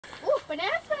Ooh,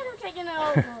 banana's better taking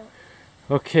over.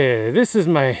 Okay, this is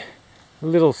my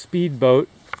little speedboat.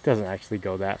 It doesn't actually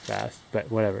go that fast, but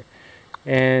whatever.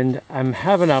 And I'm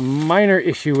having a minor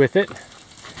issue with it.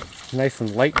 Nice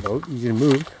and light boat, easy to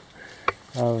move.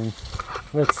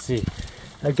 Let's see.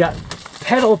 I've got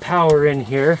pedal power in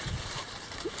here,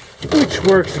 which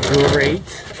works great.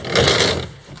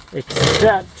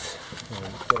 Except,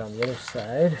 let's get on the other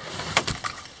side.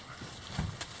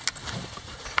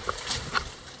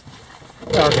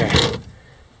 Okay.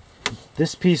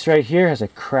 This piece right here has a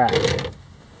crack.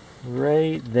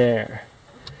 Right there.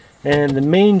 And the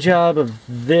main job of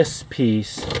this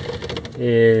piece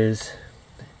is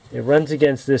it runs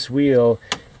against this wheel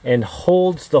and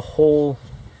holds the whole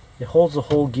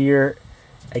gear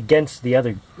against the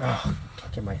other. Oh,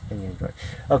 can't get my thing in.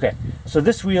 Okay, so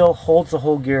this wheel holds the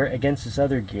whole gear against this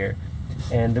other gear,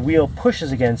 and the wheel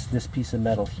pushes against this piece of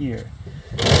metal here.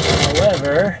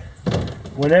 However,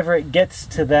 whenever it gets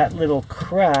to that little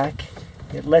crack,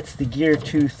 it lets the gear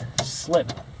tooth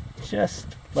slip just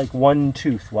like one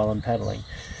tooth while I'm pedaling.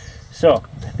 So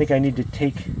I think I need to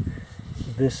take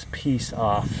this piece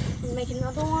off. Make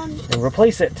another one? And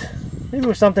replace it. Maybe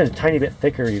with something a tiny bit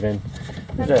thicker even.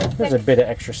 There's a bit of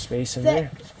extra space in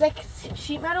there. Thick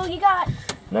sheet metal you got?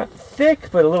 Not thick,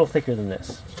 but a little thicker than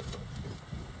this.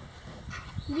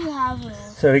 You have it.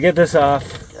 So to get this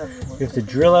off, you have to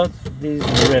drill out these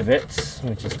rivets,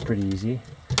 which is pretty easy.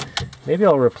 Maybe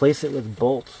I'll replace it with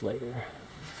bolts later.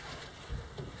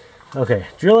 Okay,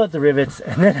 drill out the rivets,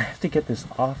 and then I have to get this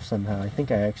off somehow. I think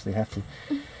I actually have to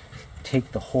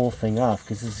take the whole thing off,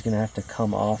 because this is going to have to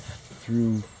come off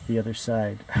through the other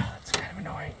side. Oh, that's kind of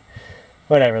annoying.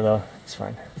 Whatever though, it's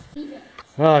fine.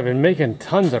 Well, I've been making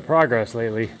tons of progress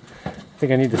lately. I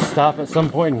think I need to stop at some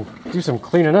point and do some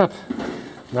cleaning up.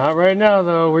 Not right now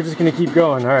though, we're just going to keep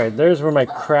going. Alright, there's where my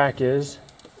crack is.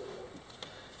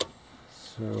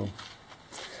 So,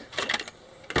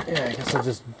 yeah, I guess I'll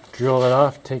just drill it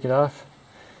off, take it off.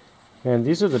 And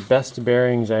these are the best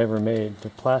bearings I ever made.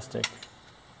 They're plastic.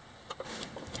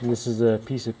 And this is a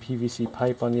piece of PVC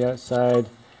pipe on the outside.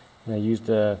 And I used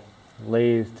a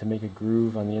lathe to make a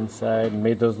groove on the inside and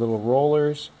made those little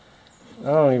rollers.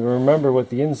 I don't even remember what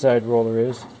the inside roller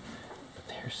is, but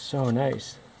they're so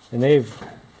nice. And they've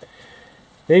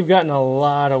gotten a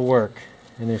lot of work,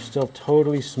 and they're still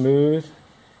totally smooth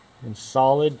and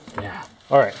solid. Yeah.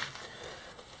 All right.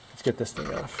 Let's get this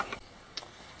thing off.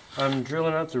 I'm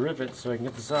drilling out the rivets so I can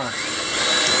get this off.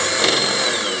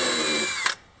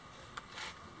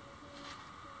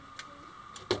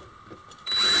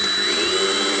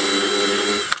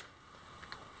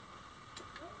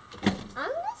 I'm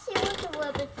gonna see what the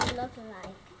rivets look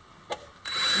like.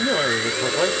 You know what rivets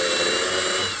look like.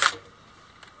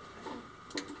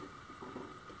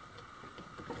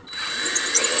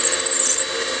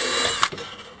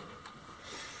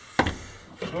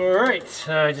 Alright,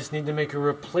 I just need to make a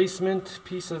replacement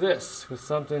piece of this with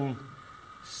something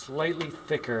slightly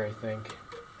thicker, I think.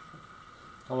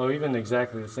 Although even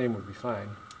exactly the same would be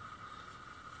fine.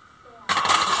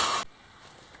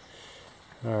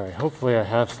 Alright, hopefully I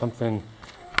have something.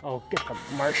 Oh, get the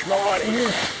marshmallow out of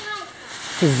here.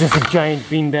 This is just a giant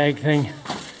beanbag thing.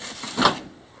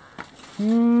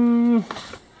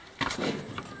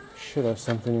 Should have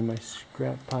something in my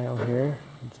scrap pile here.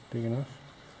 It's big enough.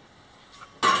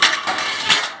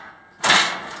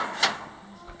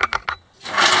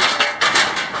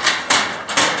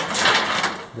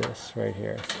 This right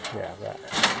here. Yeah, that.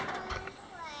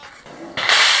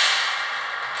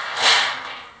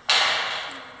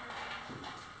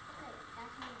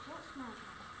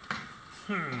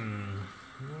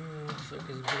 Looks like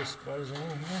there's a bit of sputters in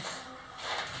here.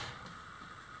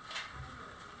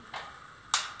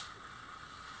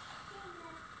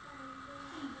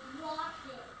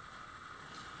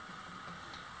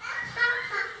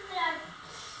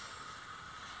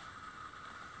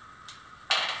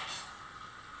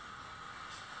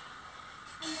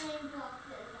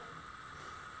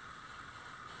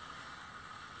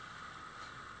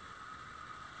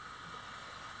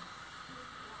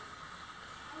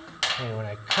 And when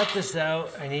I cut this out,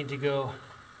 I need to go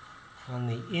on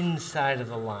the inside of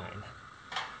the line.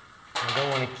 I don't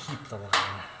want to keep the line.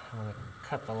 I want to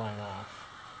cut the line off.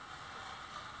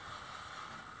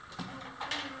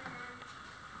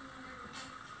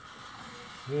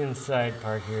 The inside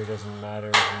part here doesn't matter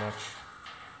as much.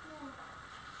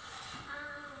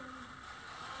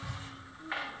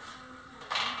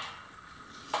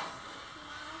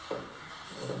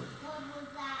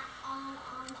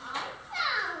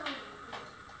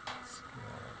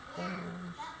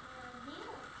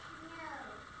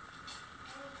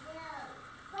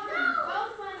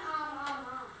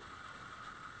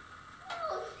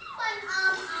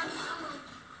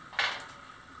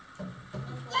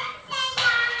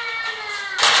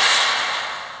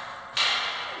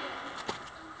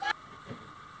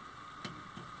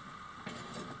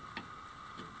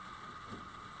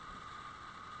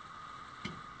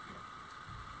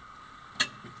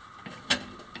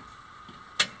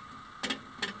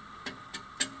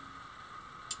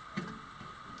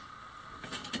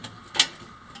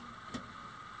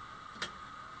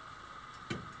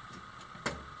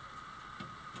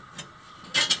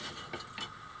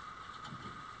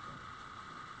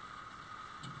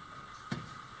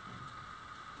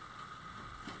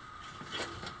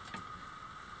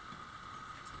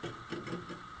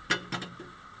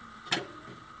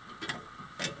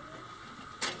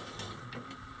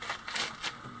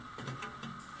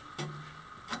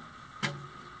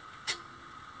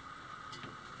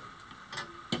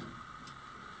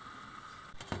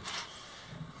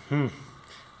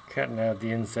 Cutting out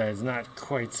the inside is not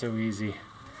quite so easy.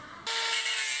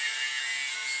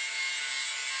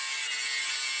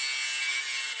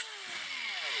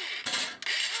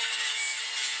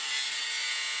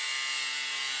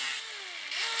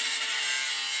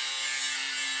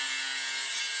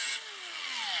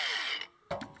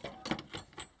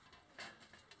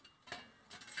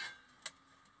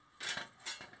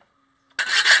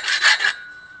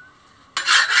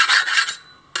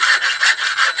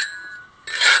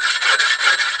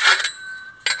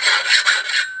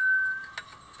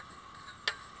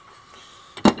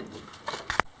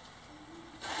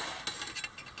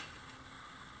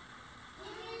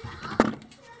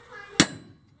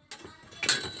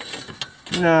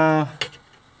 No.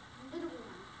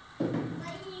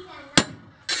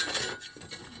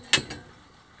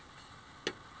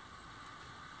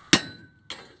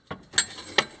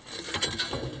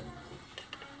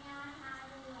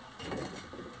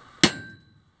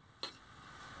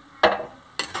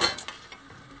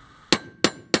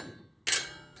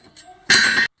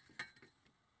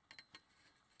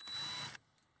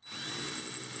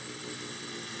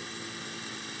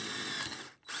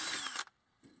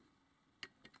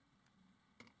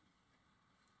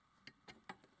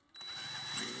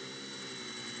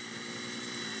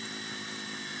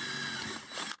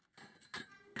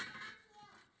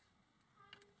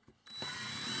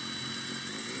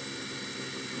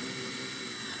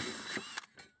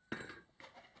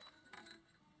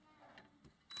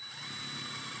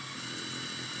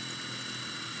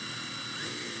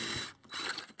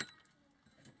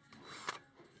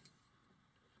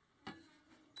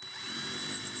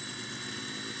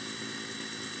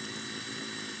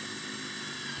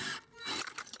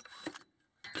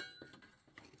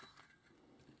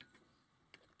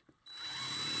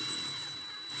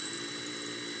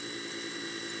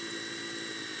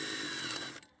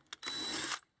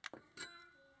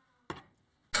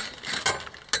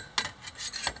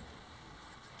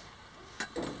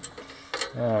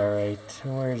 Alright,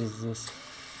 where does this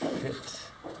fit?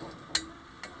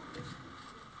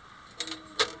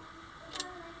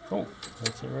 Oh,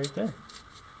 that's it right there.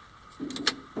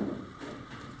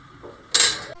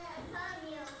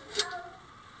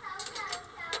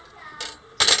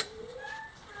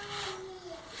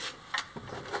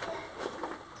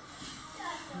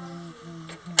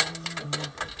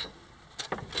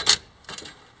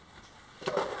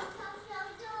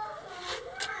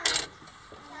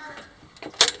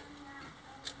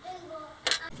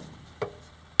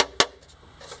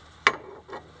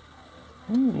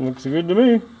 Looks good to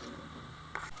me.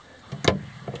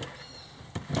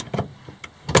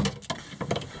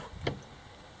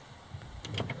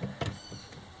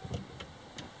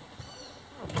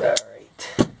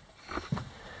 Alright.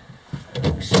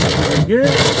 Looks pretty good.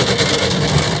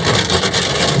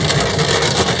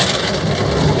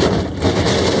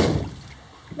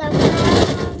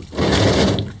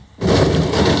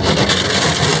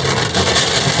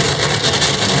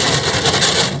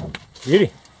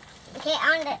 Beauty. Okay,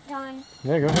 on that one.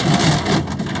 Yeah, go ahead.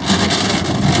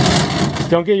 Just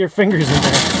don't get your fingers in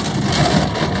there.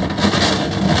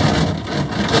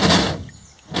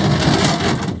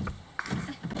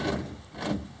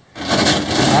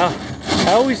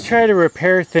 I always try to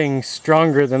repair things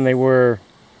stronger than they were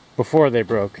before they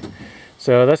broke.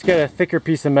 So let's get a thicker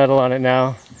piece of metal on it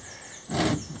now.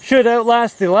 Should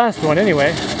outlast the last one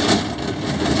anyway.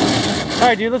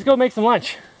 Alright dude, let's go make some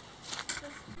lunch.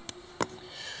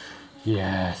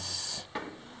 Yes.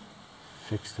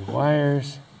 Fix the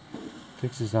wires.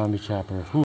 Fix the zombie chopper. Whew.